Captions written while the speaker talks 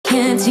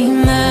can't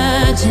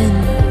imagine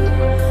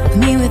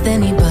me with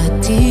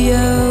anybody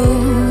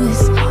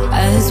else.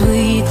 As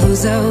we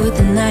close out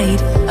the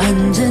night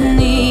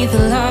underneath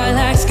the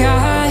lilac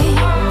sky.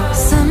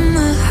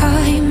 Summer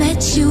high,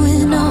 met you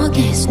in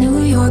August. New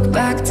York,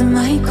 back to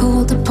my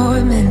cold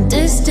apartment.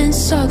 Distance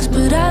sucks,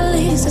 but at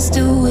least I'm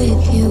still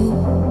with you.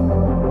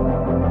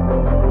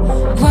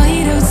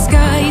 White out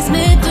skies,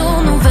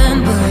 middle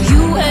November.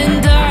 You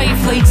and I,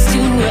 flights to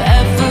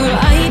wherever.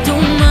 I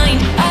don't mind,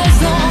 as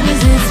long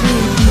as it's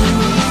with you.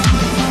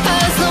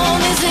 As long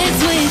as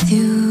it's with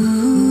you.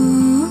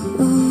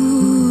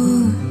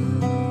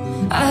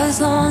 As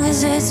long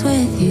as it's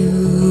with you.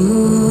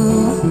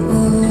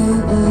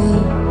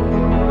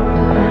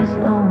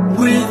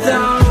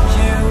 Without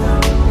you,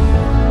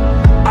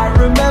 I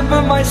remember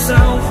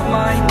myself,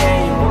 my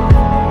name.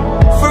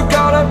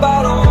 Forgot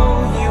about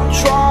all you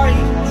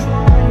tried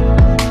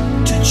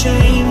to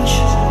change.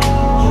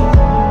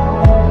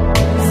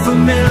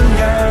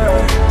 Familiar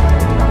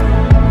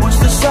was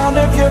the sound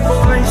of your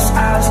voice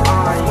as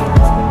I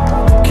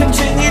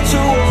continue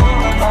to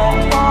walk on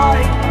by.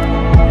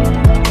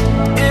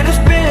 It has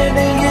been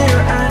a year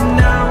and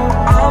now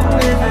I'm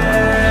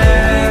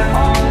living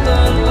on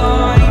the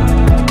line.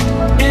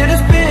 It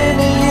has been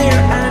a year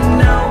and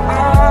now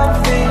I'm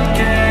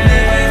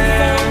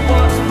thinking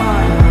what's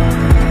mine,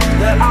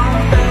 that I'm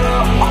better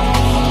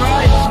off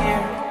right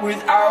here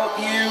without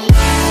you.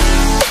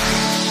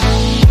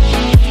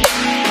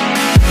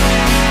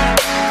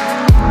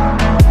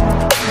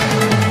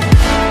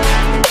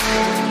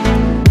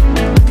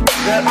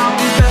 That I'm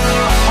better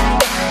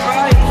off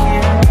right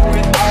here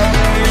without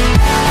you.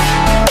 That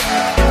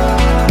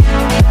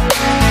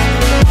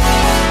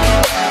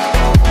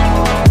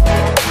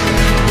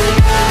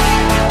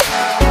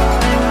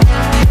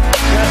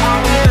I'm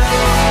better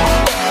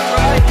off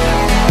right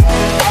here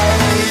without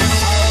you.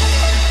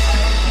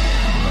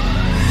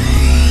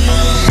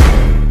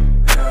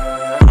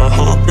 I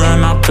hope you're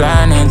not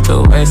planning to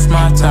waste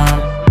my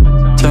time.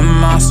 To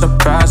my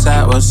surprise,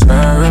 that was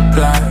her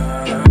reply.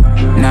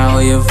 Now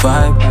we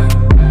vibe.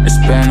 It's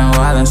been a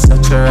while and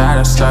such a ride,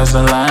 the stars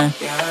align.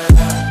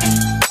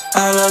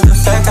 I love the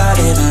fact I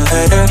didn't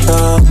let her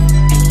go.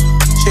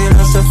 She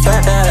loves the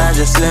fact that I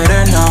just let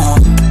her know.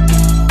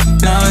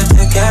 Now we're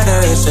together,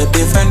 it's a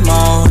different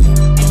mode.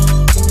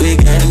 We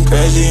getting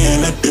crazy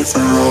in a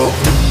different role.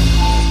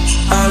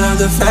 I love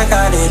the fact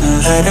I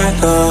didn't let her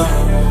go.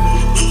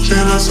 She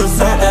loves the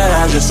fact that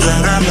I just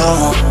let her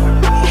know.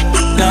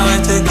 Now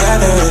we're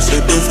together, it's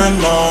a different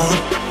mode.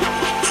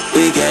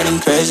 We getting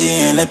crazy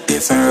in a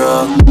different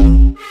role.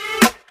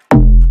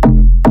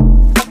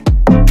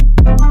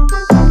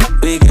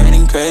 We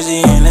getting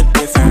crazy in a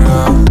different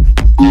role.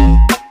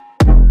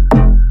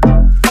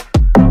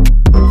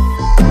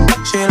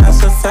 She loves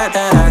the fact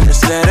that I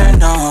just let her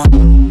know.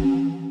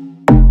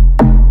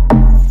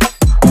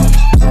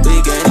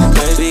 We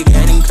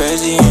getting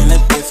crazy in a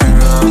different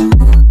role.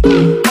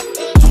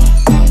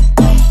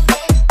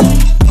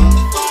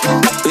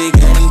 We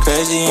getting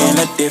crazy in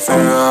a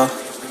different role.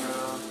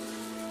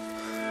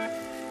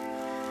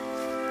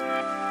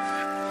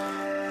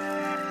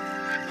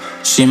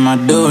 She my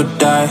do or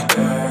die,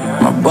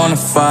 my bona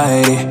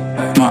fide.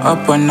 My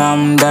up when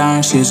I'm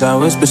down, she's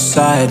always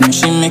beside me.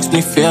 She makes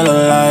me feel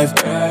alive,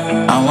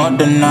 I won't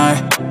deny.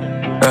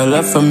 Her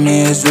love for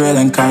me is real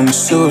and kinda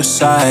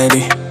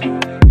suicide-y.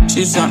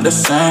 She's not the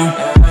same,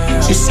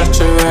 she's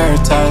such a rare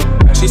type.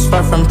 She's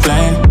far from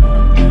plain,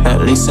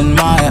 at least in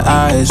my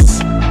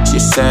eyes. She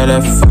said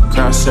if I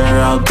cross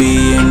her, I'll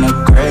be in the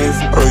grave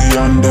or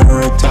under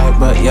her type,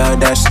 but yeah,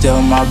 that's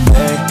still my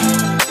babe.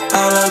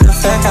 I love the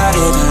fact I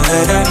didn't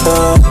let her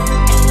go.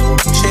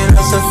 She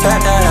loves the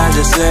fact that I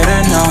just let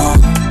her know.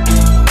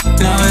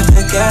 Now we're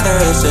together,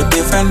 it's a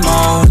different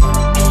mode.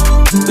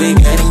 We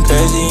getting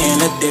crazy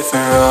in a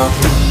different role.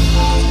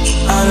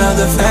 I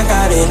love the fact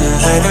I didn't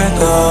let her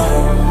go.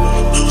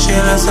 She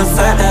loves the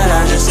fact that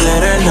I just let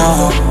her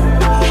know.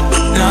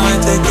 Now we're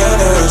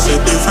together, it's a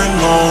different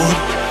mode.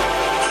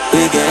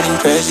 We getting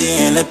crazy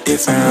in a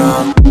different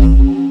role.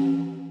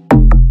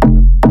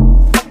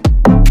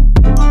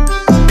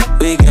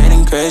 We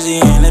getting crazy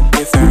in a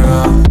different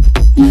role.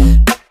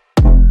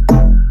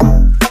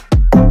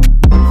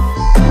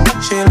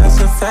 She loves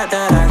the fact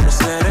that I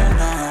just let her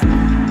know.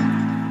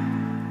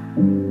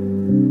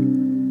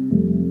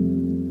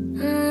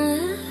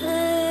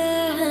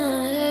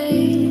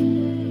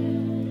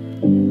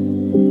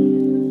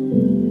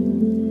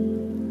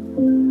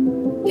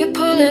 You're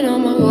pulling on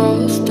my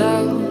walls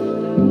down.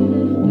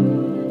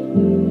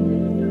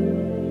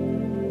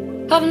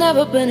 I've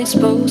never been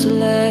exposed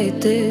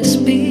like this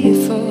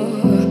before.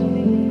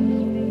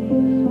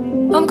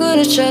 I'm good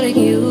at shutting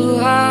you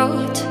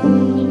out.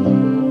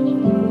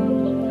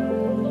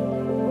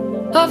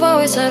 I've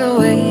always had a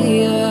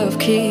way of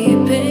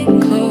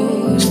keeping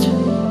closed.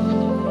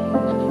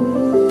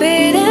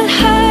 Beating,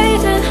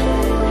 hiding,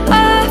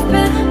 I've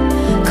been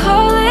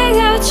calling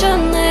out your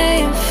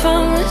name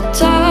from the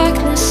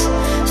darkness,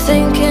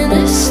 thinking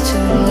it's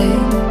too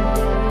late.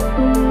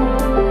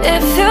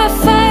 If you're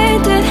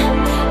finding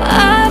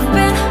I've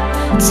been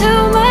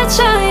too much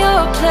on your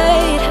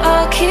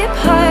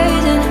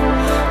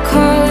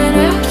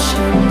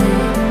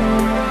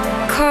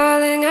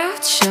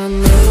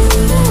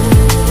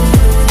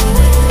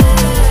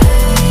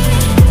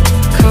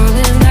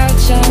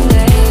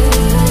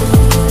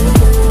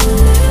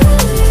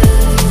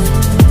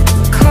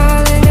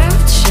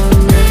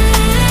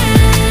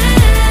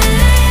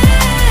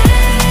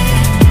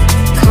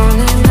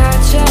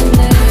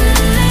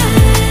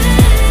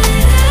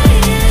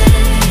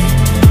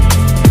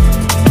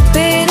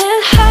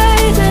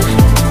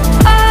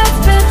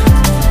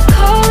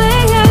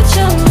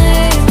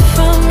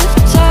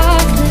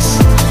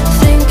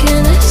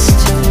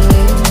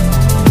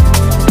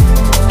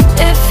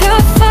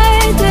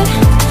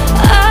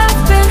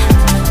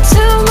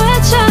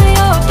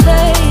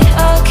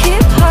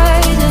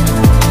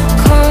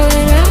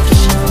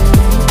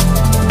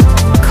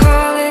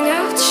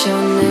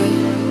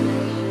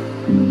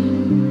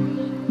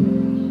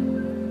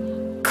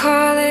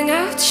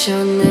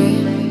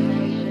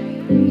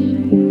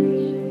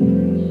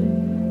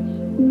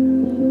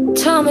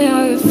tell me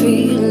how you're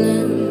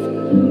feeling.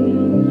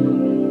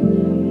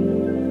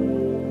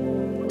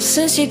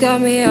 Since you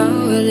got me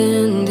out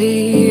in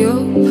the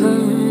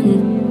open,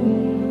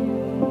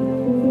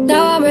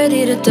 now I'm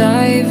ready to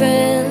dive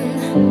in.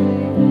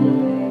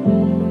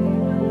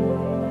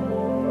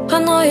 I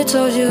know you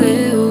told you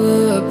it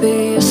would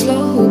be a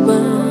slow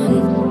burn.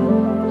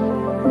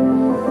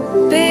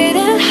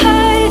 Beating,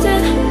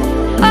 hiding,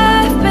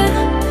 I've been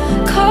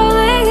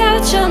calling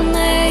out your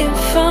name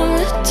from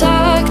the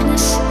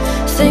darkness,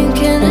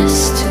 thinking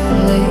it's too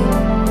late.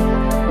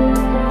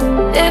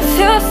 If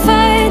you're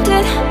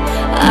finding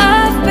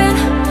I've been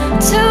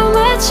too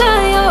much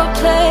on your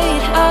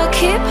plate, I'll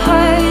keep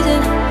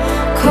hiding,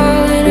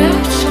 calling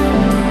out your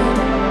name.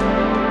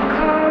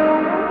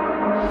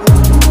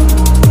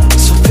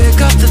 So pick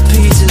up the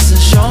pieces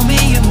and show me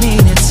you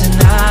mean it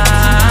tonight.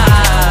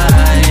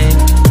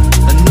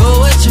 I know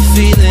what you're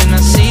feeling, I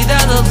see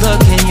that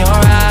look in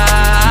your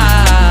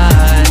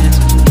eyes.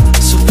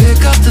 So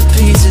pick up the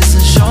pieces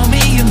and show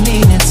me you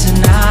mean it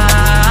tonight.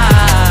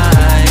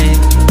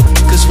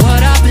 Cause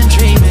what I've been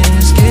dreaming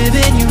is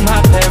giving you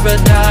my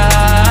paradise.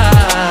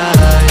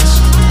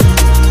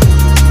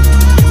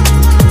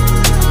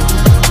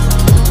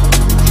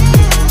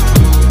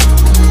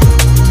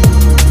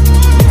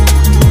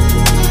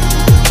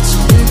 So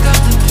pick up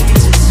the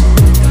pieces.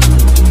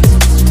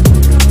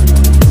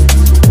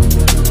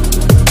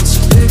 So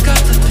pick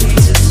up the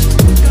pieces.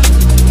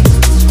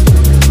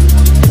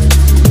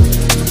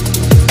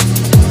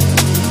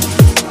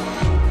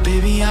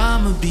 Baby,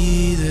 I'ma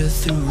be there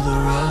through the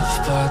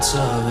rough parts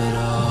of it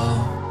all,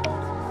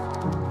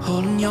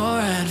 holding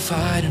your hand,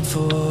 fighting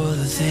for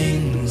the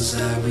things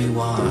that we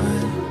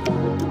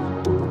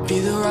want. Be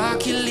the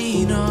rock you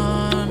lean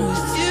on,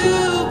 with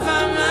you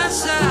by my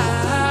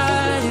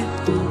side.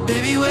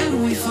 Baby,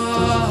 when we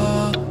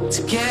fall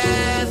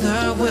together